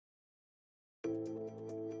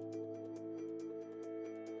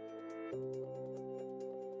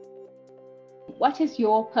what is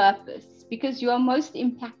your purpose? Because you are most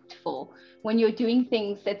impactful when you're doing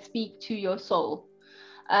things that speak to your soul.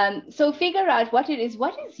 So figure out what it is.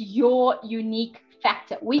 What is your unique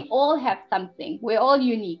factor? We all have something. We're all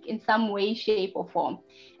unique in some way, shape, or form.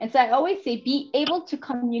 And so I always say, be able to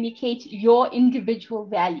communicate your individual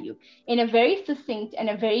value in a very succinct and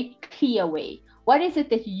a very clear way. What is it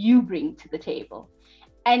that you bring to the table?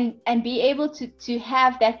 And be able to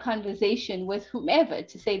have that conversation with whomever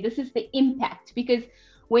to say, this is the impact. Because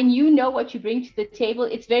when you know what you bring to the table,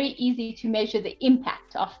 it's very easy to measure the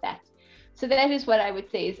impact of that. So that is what I would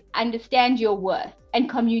say, is understand your worth and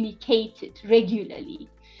communicate it regularly.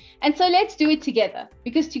 And so let's do it together,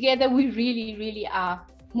 because together we really, really are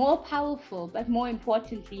more powerful, but more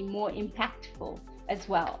importantly, more impactful as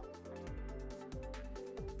well.